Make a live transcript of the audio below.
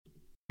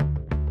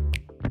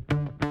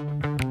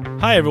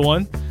Hi,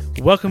 everyone.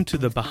 Welcome to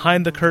the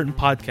Behind the Curtain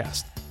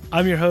podcast.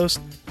 I'm your host,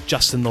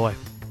 Justin Loy.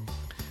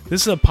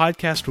 This is a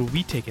podcast where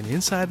we take an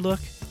inside look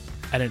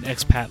at an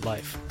expat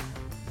life.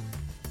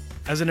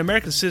 As an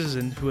American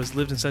citizen who has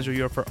lived in Central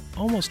Europe for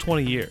almost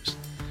 20 years,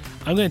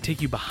 I'm going to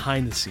take you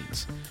behind the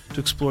scenes to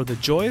explore the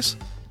joys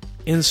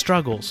and the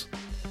struggles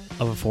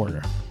of a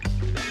foreigner.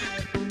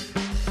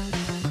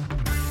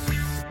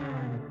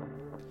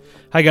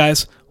 Hi,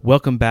 guys.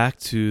 Welcome back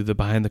to the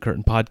Behind the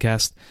Curtain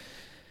podcast.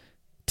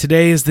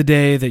 Today is the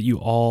day that you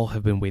all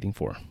have been waiting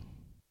for.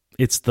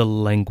 It's the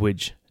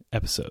language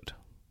episode,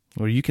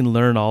 where you can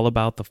learn all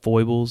about the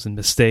foibles and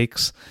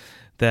mistakes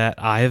that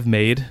I have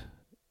made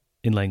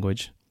in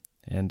language,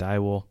 and I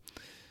will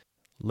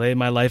lay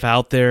my life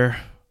out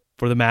there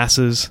for the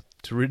masses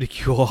to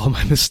ridicule all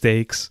my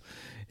mistakes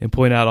and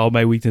point out all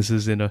my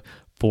weaknesses in a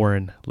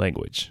foreign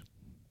language.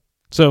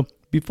 So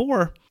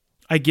before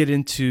I get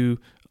into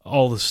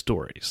all the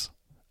stories,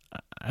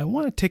 I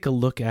want to take a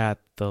look at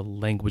the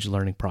language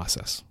learning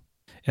process.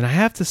 And I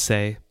have to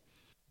say,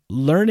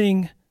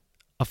 learning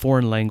a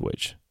foreign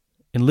language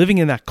and living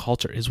in that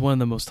culture is one of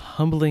the most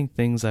humbling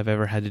things I've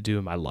ever had to do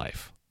in my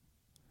life.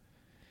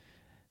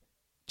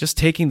 Just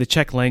taking the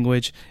Czech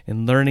language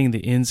and learning the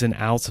ins and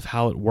outs of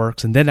how it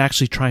works and then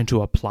actually trying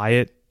to apply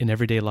it in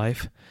everyday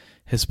life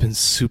has been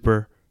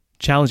super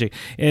challenging.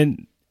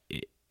 And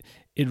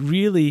it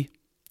really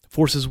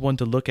forces one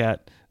to look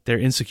at their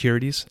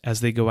insecurities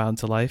as they go out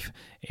into life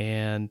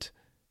and,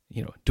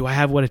 do I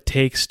have what it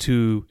takes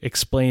to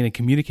explain and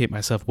communicate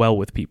myself well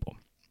with people?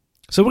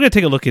 So we're going to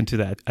take a look into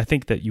that. I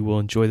think that you will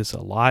enjoy this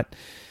a lot.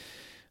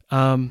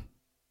 I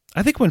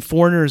think when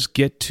foreigners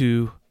get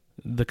to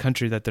the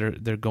country that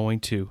they're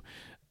going to,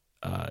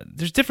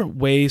 there's different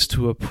ways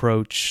to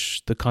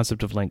approach the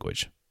concept of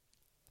language.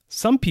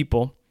 Some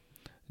people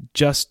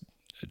just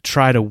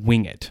try to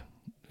wing it.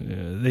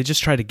 They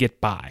just try to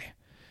get by.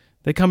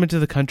 They come into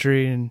the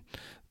country and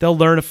they'll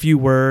learn a few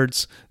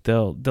words,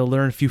 they'll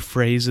learn a few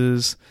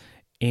phrases,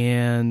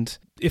 and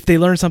if they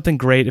learn something,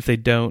 great. If they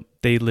don't,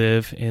 they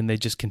live and they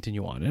just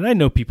continue on. And I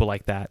know people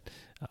like that.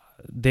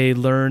 They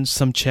learn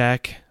some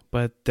Czech,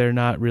 but they're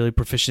not really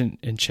proficient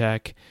in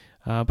Czech,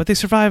 but they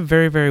survive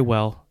very, very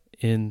well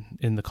in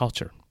the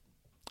culture.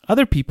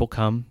 Other people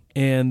come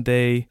and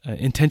they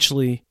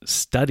intentionally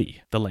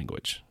study the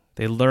language.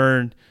 They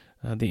learn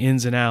the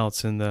ins and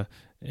outs and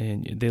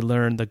they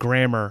learn the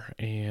grammar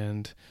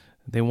and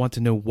they want to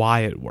know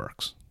why it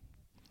works.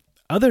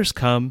 Others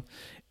come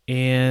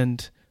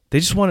and they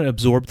just want to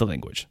absorb the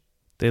language.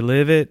 They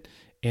live it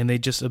and they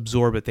just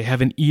absorb it. They have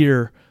an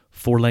ear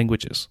for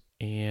languages.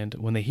 And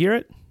when they hear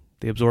it,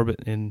 they absorb it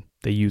and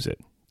they use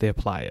it. They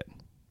apply it.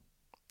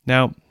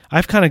 Now,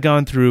 I've kind of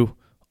gone through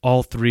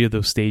all three of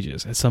those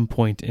stages at some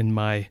point in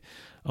my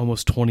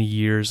almost 20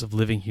 years of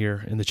living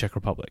here in the Czech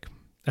Republic.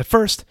 At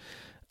first,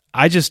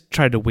 I just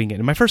tried to wing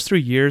it. In my first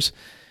 3 years,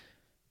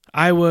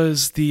 I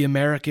was the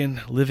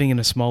American living in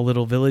a small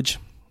little village,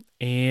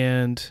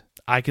 and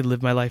I could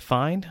live my life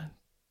fine,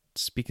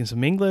 speaking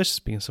some English,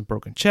 speaking some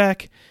broken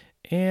Czech,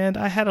 and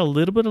I had a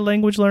little bit of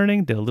language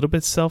learning, did a little bit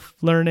of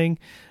self-learning,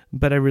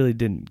 but I really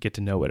didn't get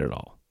to know it at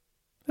all.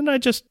 And I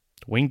just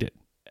winged it.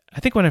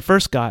 I think when I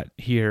first got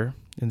here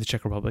in the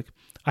Czech Republic,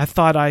 I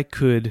thought I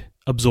could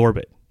absorb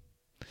it.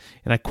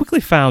 And I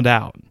quickly found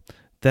out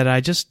that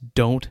I just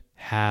don't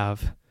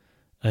have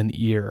an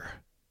ear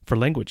for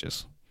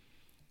languages.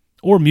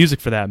 Or music,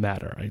 for that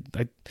matter.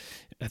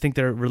 I think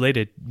they're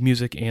related,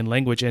 music and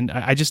language, and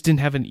I just didn't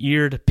have an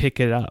ear to pick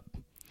it up.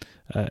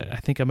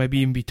 I think I might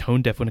even be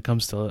tone deaf when it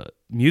comes to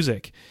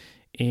music,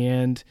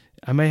 and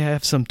I may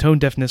have some tone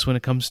deafness when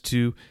it comes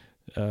to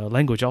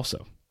language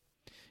also.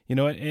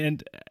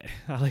 And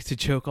I like to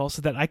joke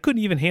also that I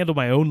couldn't even handle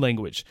my own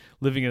language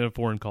living in a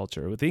foreign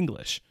culture with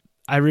English.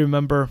 I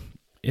remember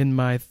in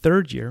my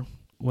third year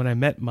when I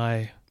met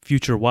my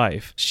future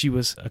wife. She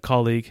was a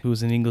colleague who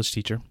was an English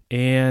teacher,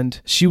 and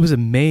she was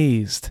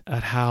amazed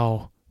at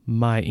how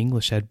my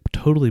English had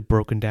totally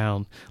broken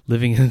down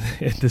living in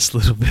this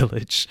little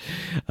village.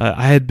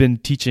 I had been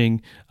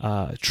teaching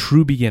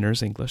true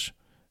beginners English,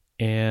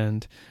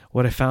 and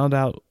what I found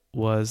out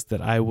was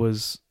that I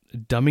was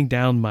dumbing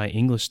down my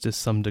English to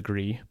some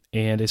degree,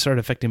 and it started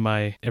affecting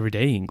my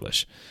everyday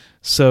English.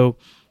 So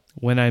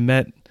when I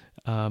met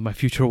my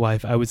future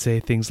wife, I would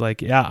say things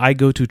like, yeah, I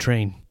go to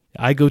train.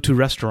 I go to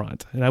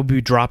restaurant, and I would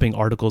be dropping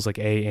articles like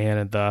a,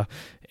 and the,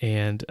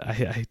 and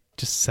I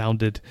just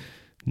sounded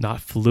not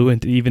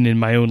fluent even in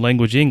my own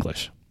language,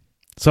 English.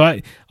 So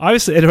I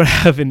don't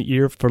have an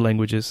ear for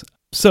languages.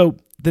 So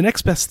the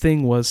next best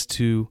thing was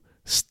to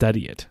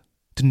study it,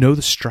 to know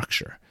the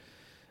structure.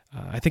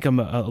 I think I'm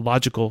a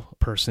logical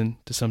person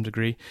to some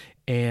degree,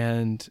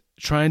 and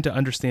trying to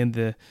understand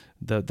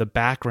the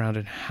background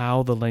and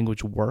how the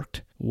language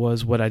worked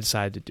was what I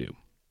decided to do.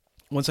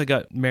 Once I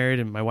got married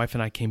and my wife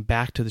and I came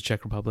back to the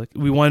Czech Republic,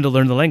 we wanted to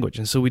learn the language.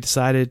 And so we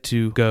decided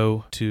to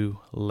go to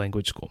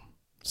language school.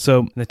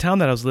 So in the town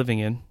that I was living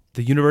in,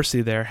 the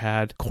university there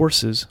had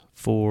courses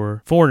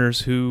for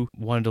foreigners who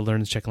wanted to learn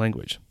the Czech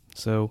language.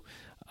 So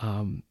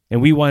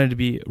And we wanted to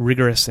be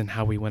rigorous in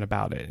how we went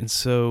about it. And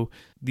so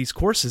these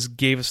courses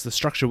gave us the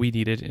structure we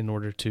needed in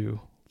order to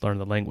learn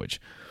the language.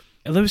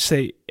 And let me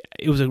say,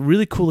 it was a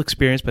really cool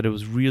experience, but it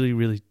was really,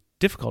 really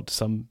difficult to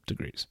some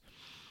degrees.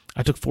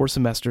 I took 4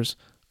 semesters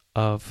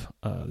of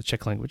the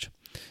Czech language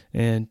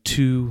and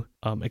 2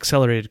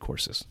 accelerated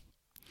courses.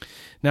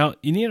 Now,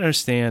 you need to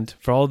understand,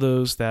 for all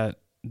those that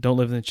don't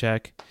live in the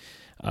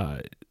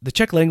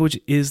Czech language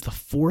is the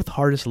 4th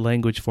hardest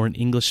language for an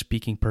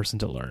English-speaking person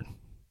to learn.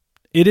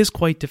 It is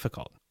quite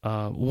difficult.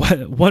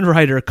 One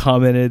writer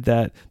commented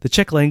that the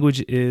Czech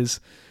language is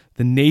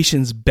the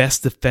nation's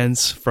best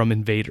defense from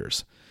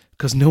invaders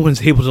because no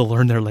one's able to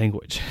learn their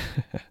language.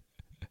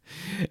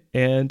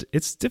 And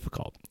it's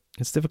difficult.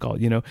 It's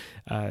difficult.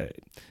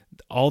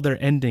 All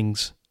their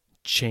endings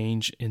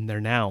change in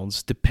their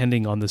nouns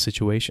depending on the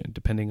situation,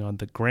 depending on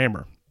the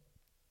grammar.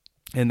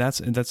 And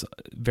that's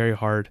very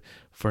hard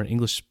for an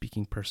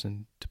English-speaking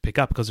person to pick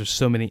up because there's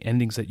so many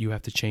endings that you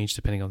have to change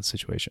depending on the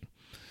situation.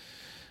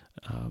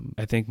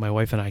 I think my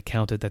wife and I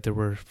counted that there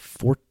were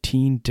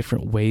 14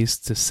 different ways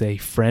to say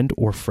friend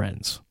or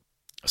friends.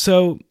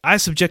 So I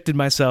subjected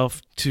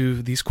myself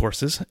to these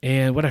courses,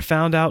 and what I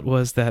found out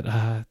was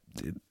that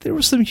there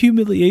was some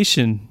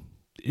humiliation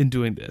in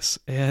doing this.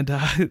 And,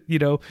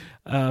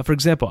 for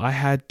example, I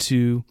had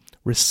to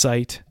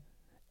recite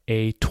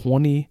a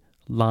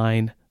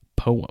 20-line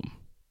poem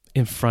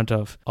in front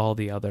of all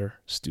the other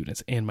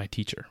students and my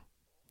teacher.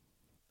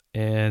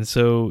 And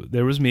so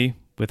there was me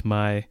with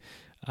my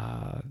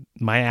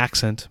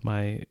accent,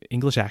 my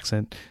English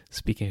accent,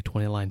 speaking a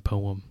 20-line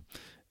poem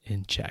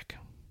in Czech.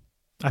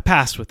 I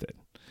passed with it.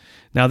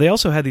 Now, they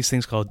also had these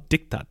things called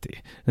diktáty.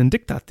 And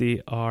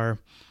diktáty are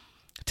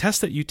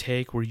tests that you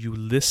take where you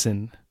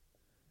listen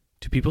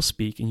to people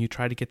speak and you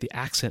try to get the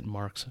accent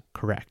marks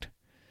correct.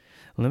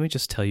 And let me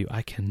just tell you,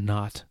 I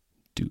cannot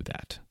do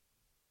that.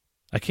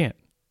 I can't.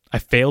 I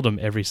failed them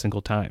every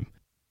single time.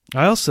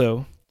 I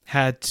also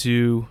had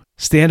to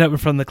stand up in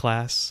front of the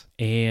class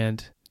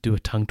and do a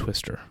tongue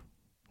twister.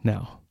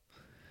 Now,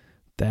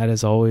 that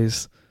is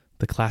always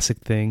the classic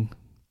thing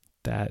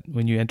that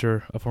when you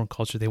enter a foreign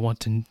culture, they want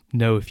to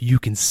know if you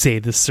can say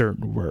this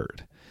certain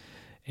word.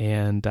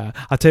 And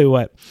I'll tell you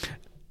what,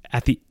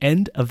 at the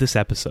end of this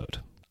episode,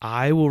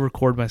 I will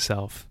record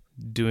myself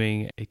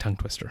doing a tongue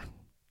twister.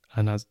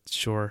 I'm not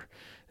sure,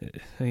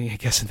 I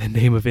guess in the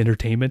name of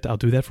entertainment, I'll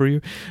do that for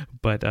you,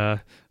 but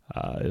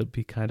it'll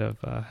be kind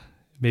of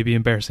maybe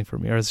embarrassing for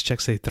me, or as the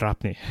Czechs say,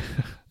 trapný.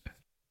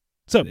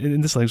 So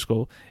in this language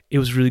school, it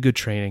was really good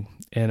training,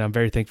 and I'm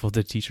very thankful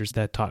to the teachers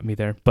that taught me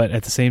there. But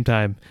at the same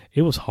time,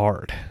 it was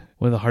hard.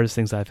 One of the hardest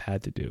things I've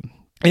had to do.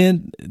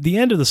 And the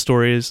end of the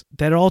story is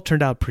that it all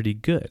turned out pretty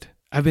good.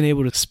 I've been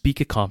able to speak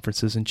at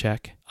conferences in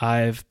Czech.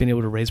 I've been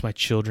able to raise my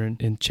children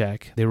in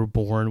Czech. They were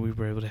born. We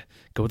were able to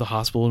go to the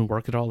hospital and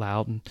work it all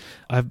out. And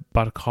I've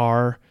bought a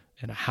car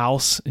and a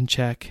house in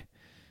Czech.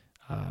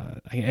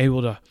 I'm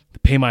able to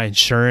pay my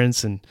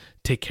insurance and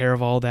take care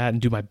of all that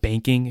and do my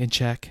banking in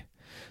Czech.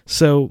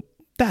 So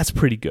that's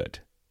pretty good.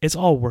 It's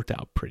all worked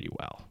out pretty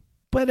well.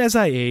 But as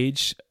I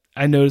age,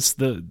 I notice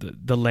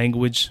the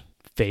language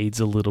fades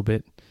a little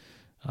bit.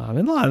 And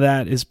a lot of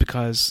that is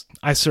because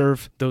I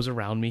serve those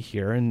around me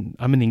here, and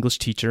I'm an English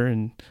teacher,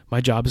 and my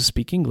job is to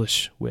speak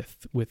English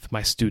with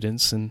my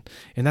students, and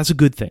that's a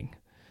good thing.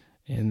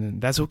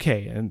 And that's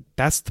okay. And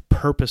that's the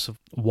purpose of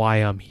why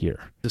I'm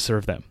here, to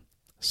serve them.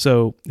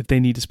 So if they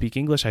need to speak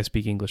English, I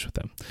speak English with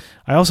them.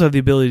 I also have the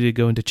ability to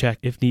go into Czech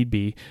if need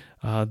be,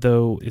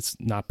 though it's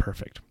not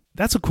perfect.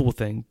 That's a cool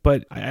thing,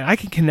 but I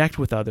can connect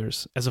with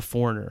others as a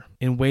foreigner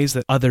in ways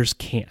that others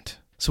can't.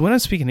 So when I'm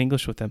speaking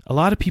English with them, a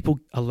lot of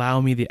people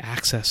allow me the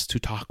access to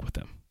talk with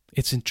them.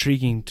 It's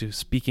intriguing to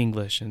speak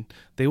English, and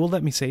they will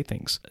let me say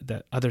things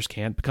that others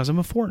can't because I'm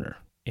a foreigner,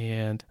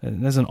 and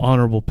that's an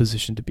honorable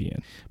position to be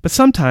in. But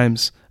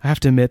sometimes I have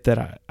to admit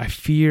that I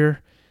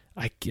fear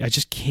I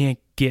just can't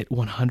get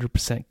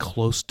 100%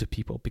 close to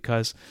people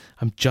because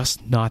I'm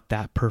just not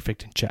that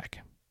perfect in Czech.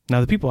 Now,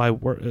 the people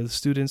the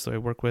students that I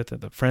work with,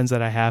 the friends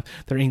that I have,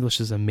 their English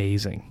is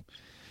amazing.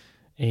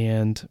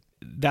 And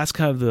that's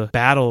kind of the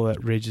battle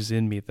that rages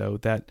in me, though,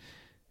 that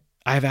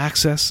I have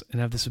access and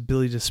have this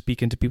ability to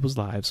speak into people's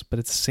lives, but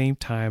at the same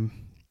time,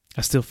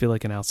 I still feel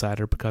like an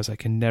outsider because I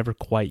can never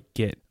quite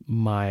get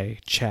my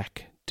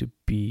Czech to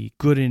be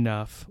good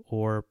enough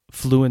or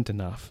fluent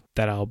enough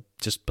that I'll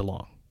just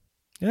belong.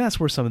 And that's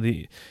where some of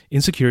the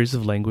insecurities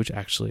of language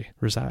actually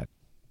reside.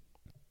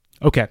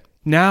 Okay,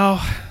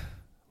 now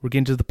we're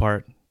getting to the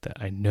part that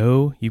I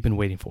know you've been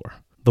waiting for,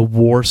 the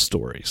war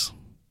stories.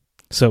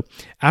 So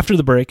after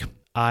the break,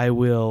 I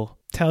will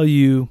tell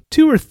you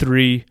 2 or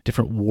 3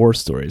 different war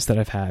stories that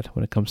I've had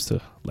when it comes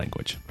to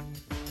language.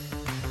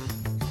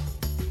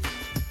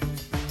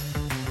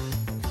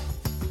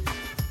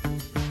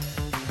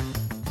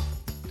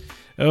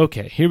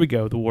 Okay, here we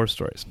go, the war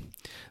stories.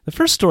 The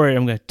first story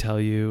I'm going to tell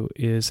you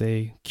is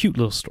a cute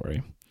little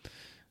story.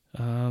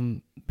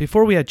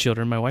 Before we had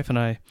children, my wife and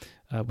I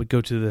would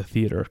go to the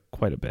theater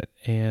quite a bit.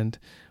 And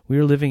we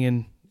were living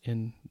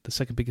in the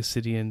second biggest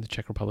city in the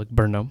Czech Republic,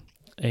 Brno.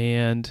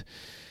 And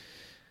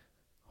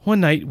one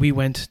night we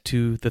went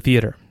to the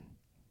theater.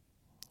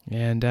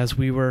 And as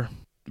we were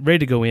ready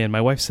to go in,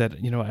 my wife said,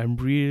 I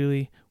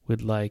really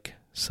would like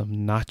some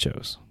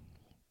nachos.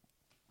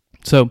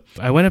 So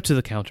I went up to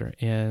the counter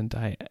and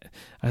I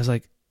was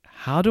like,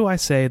 how do I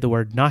say the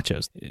word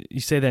nachos?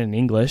 You say that in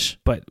English,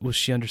 but will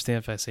she understand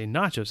if I say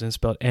nachos? And it's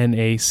spelled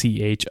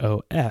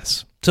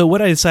Nachos. So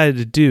what I decided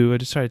to do, I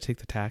decided to take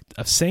the tact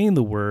of saying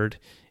the word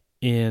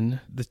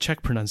in the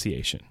Czech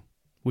pronunciation,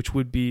 which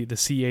would be the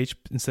CH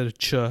instead of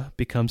ch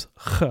becomes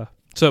ch.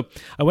 So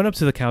I went up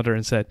to the counter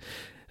and said,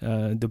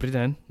 Dobrý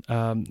den,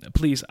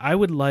 please, I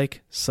would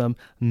like some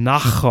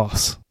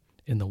nachos.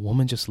 And the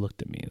woman just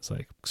looked at me. It's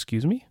like,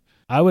 excuse me?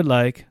 I would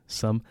like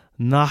some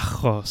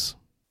nachos.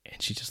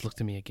 And she just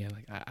looked at me again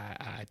like,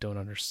 I don't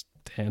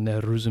understand.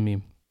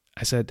 Rozumím.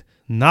 I said,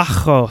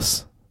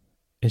 nachos.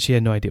 And she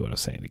had no idea what I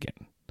was saying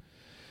again.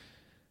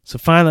 So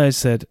finally I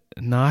said,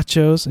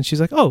 nachos. And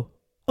she's like, oh,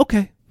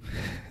 okay.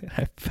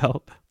 I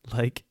felt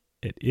like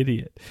an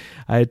idiot.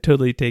 I had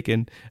totally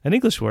taken an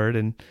English word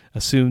and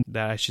assumed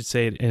that I should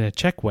say it in a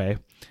Czech way,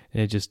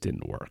 and it just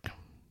didn't work.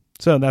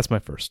 So that's my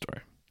first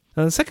story.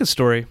 Now the second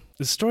story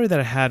is a story that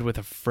I had with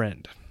a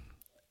friend.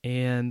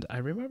 And I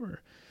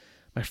remember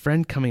my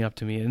friend coming up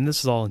to me, and this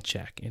is all in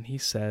Czech, and he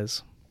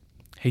says,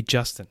 hey,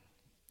 Justin.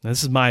 Now,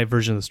 this is my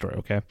version of the story,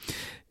 okay?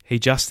 Hey,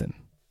 Justin,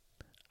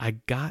 I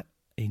got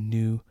a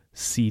new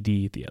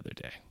CD the other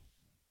day.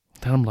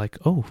 And I'm like,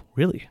 oh,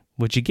 really?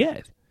 What'd you get?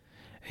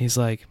 And he's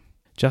like,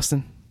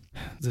 Justin,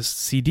 this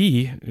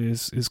CD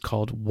is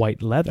called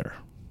White Leather.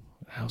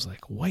 And I was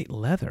like, White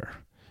Leather?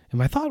 And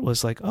my thought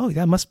was like, oh,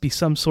 that must be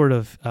some sort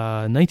of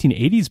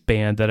 1980s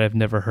band that I've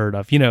never heard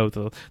of.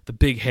 The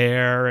big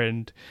hair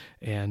and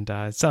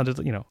it sounded,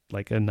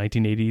 like a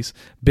 1980s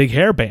big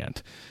hair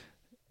band.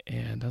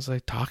 And I was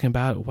like talking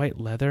about White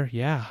Leather.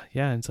 Yeah.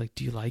 And it's like,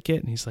 do you like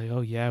it? And he's like,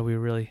 oh yeah, we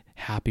were really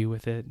happy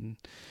with it.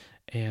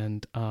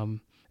 And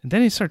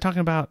then he started talking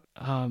about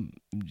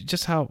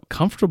just how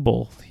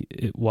comfortable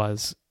it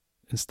was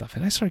and stuff.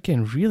 And I started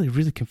getting really,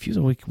 really confused.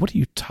 I'm like, what are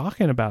you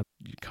talking about?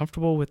 You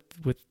comfortable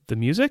with the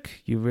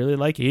music? You really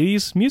like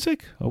 80s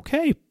music?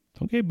 Okay,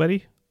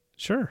 buddy.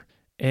 Sure.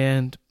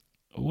 And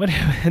what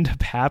ended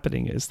up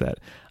happening is that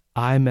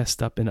I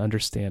messed up in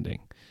understanding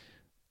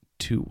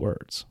two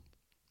words.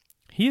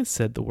 He had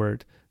said the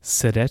word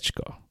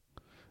serečko.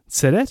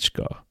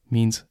 Serečko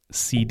means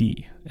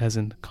CD, as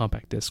in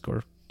compact disc,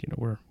 or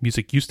where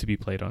music used to be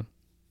played on.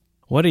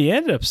 What he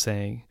ended up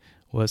saying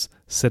was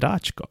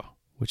sedačko,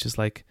 which is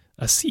like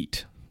a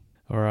seat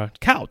or a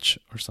couch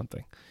or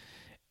something.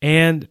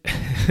 And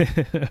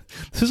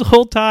this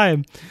whole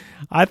time,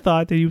 I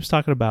thought that he was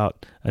talking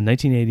about a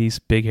 1980s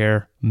big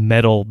hair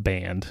metal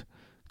band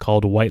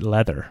called White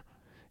Leather.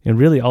 And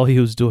really all he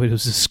was doing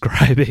was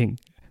describing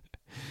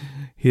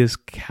his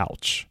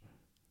couch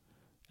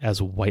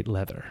as white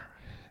leather.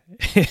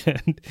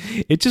 And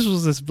it just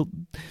was this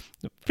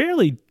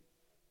fairly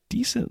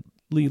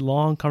decently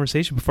long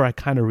conversation before I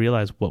kind of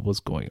realized what was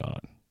going on.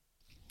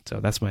 So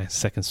that's my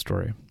second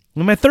story.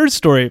 And my third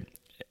story,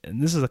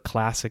 and this is a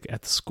classic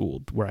at the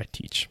school where I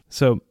teach.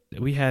 So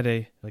we had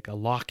a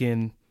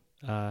lock-in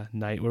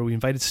night where we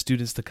invited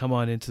students to come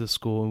on into the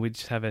school, and we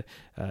just have a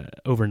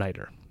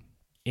overnighter.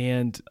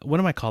 And one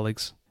of my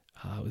colleagues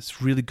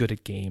was really good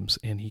at games,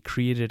 and he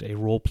created a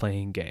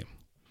role-playing game.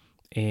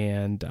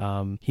 And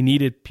he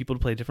needed people to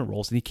play different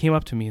roles. And he came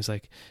up to me, he's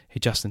like, hey,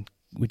 Justin,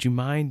 would you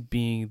mind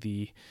being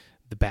the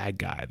bad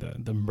guy,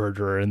 the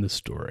murderer in the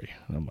story?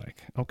 And I'm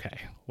like,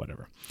 okay,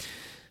 whatever.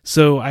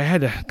 So I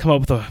had to come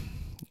up with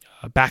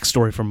a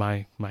backstory for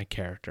my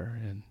character.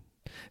 And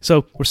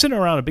so we're sitting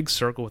around a big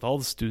circle with all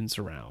the students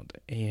around.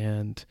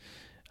 And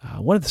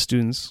one of the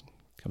students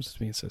comes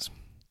to me and says,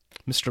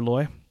 Mr.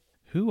 Loy,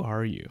 who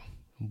are you?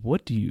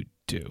 What do you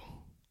do?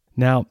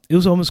 Now, it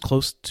was almost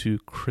close to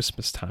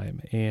Christmas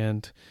time,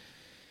 and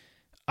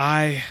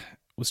I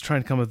was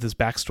trying to come up with this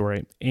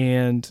backstory,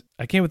 and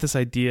I came with this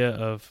idea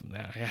of,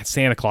 I had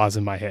Santa Claus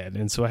in my head,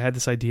 and so I had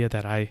this idea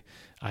that I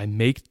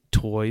make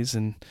toys,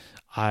 and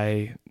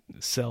I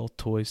sell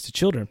toys to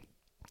children.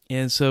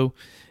 And so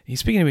he's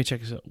speaking to me in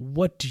Czech, he said,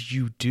 what do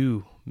you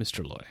do,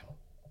 Mr. Loy?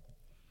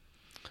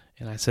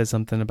 And I said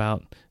something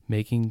about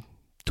making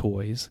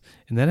toys,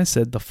 and then I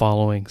said the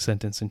following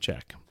sentence in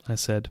Czech. I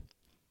said,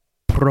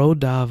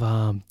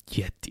 Prodávám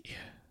děti.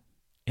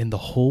 And the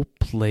whole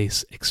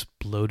place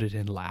exploded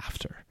in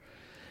laughter.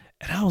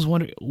 And I was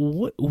wondering,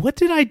 what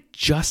did I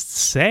just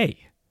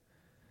say?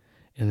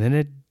 And then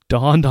it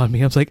dawned on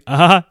me. I was like,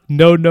 no.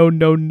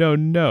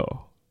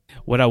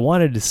 What I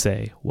wanted to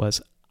say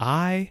was,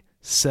 I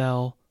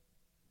sell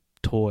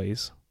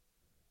toys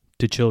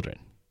to children.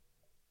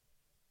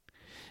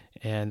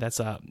 And that's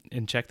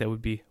in Czech, that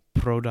would be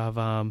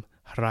prodávám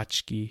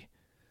hračky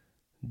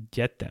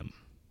dětem.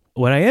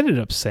 What I ended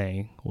up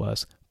saying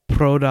was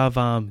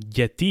prodávám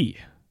děti,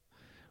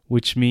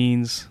 which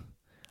means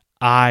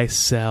I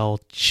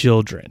sell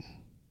children.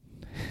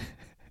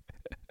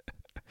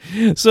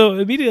 So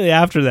immediately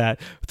after that,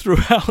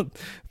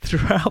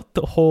 throughout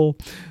the whole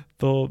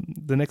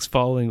the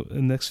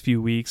next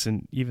few weeks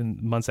and even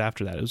months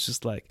after that, it was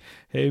just like,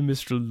 hey,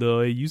 Mr.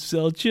 Loy, you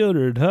sell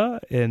children, huh?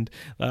 And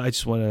I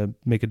just want to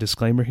make a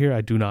disclaimer here.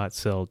 I do not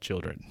sell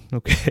children,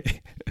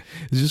 okay?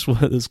 It's just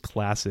one of those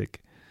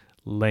classic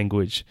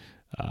language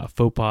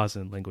faux pas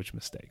and language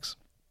mistakes.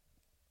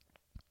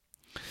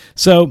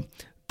 So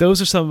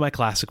those are some of my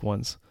classic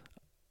ones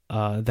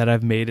that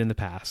I've made in the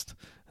past.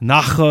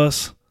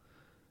 Nachos,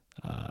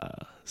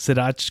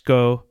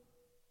 sriracha,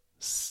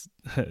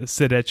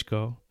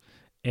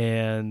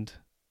 and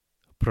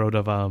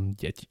prodawam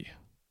dzieci,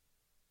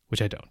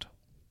 which I don't.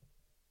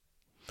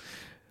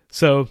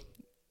 So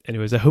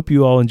anyways, I hope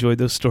you all enjoyed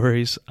those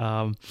stories.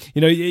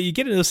 You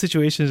get into those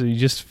situations and you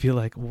just feel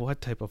like,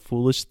 what type of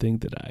foolish thing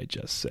did I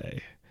just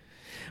say?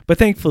 But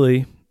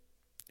thankfully,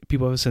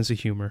 people have a sense of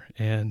humor,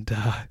 and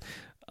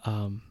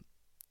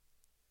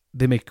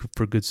they make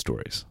for good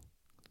stories.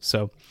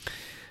 So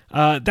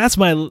that's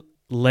my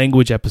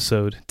language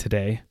episode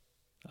today.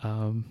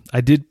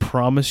 I did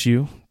promise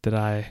you that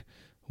I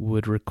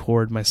would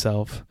record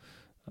myself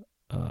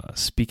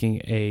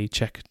speaking a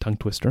Czech tongue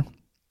twister,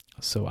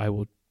 so I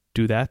will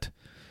do that.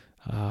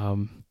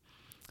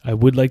 I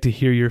would like to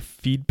hear your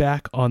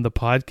feedback on the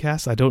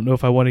podcast. I don't know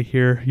if I want to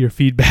hear your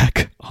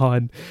feedback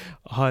on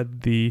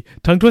the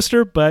tongue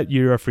twister, but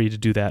you are free to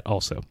do that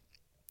also.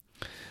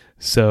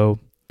 So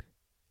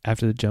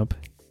after the jump,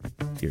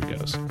 here it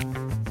goes.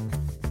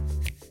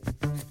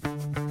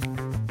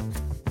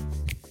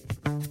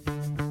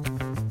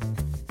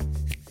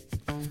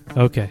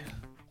 Okay,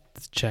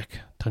 it's Czech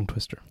tongue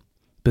twister.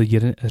 Byl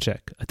jeden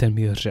řek a ten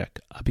mi řek,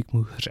 abych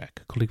mu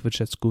řek, kolik v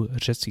Řecku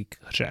řeckých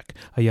řek.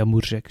 A já mu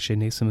řek, že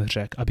nejsem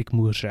řek, abych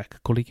mu řek,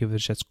 kolik je v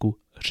Řecku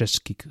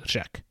řeckých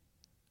řek.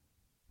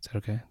 Is that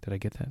okay? Did I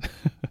get that?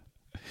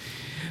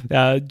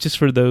 Just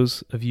for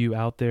those of you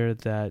out there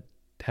that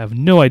have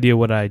no idea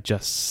what I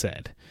just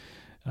said,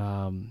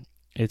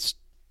 it's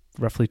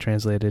roughly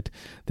translated.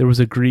 There was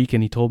a Greek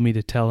and he told me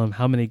to tell him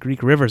how many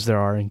Greek rivers there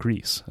are in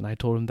Greece. And I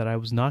told him that I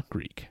was not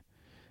Greek,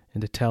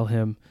 and to tell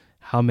him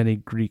how many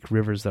Greek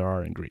rivers there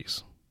are in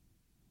Greece.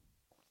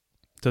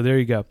 So there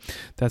you go.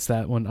 That's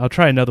that one. I'll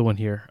try another one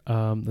here.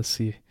 Let's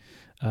see.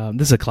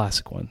 This is a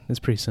classic one. It's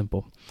pretty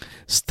simple.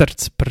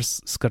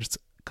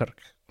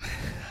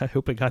 I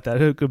hope I got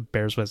that. I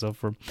embarrass myself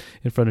from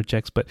in front of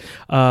Czechs, but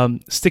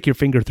stick your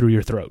finger through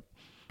your throat.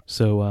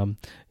 So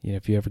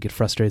if you ever get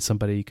frustrated with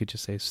somebody, you could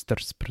just say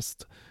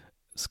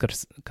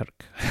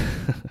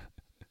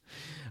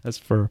That's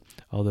for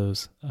all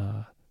those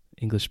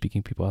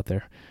English-speaking people out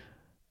there.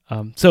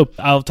 So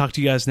I'll talk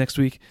to you guys next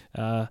week.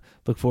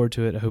 Look forward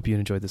to it. I hope you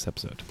enjoyed this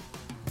episode.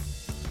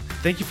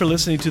 Thank you for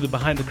listening to the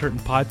Behind the Curtain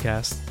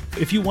podcast.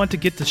 If you want to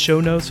get the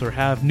show notes or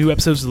have new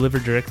episodes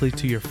delivered directly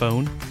to your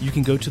phone, you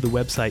can go to the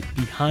website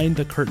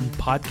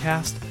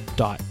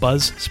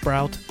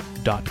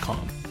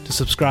behindthecurtainpodcast.buzzsprout.com to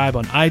subscribe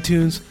on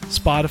iTunes,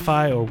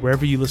 Spotify, or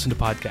wherever you listen to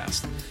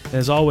podcasts. And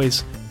as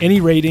always, any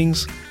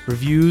ratings,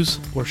 reviews,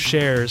 or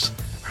shares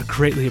are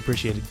greatly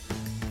appreciated.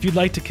 If you'd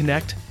like to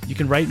connect, you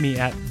can write me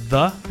at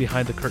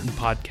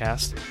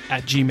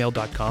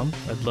thebehindthecurtainpodcast@gmail.com.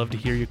 I'd love to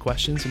hear your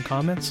questions and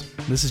comments.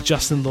 This is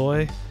Justin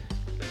Loy.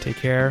 Take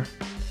care,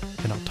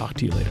 and I'll talk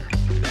to you later.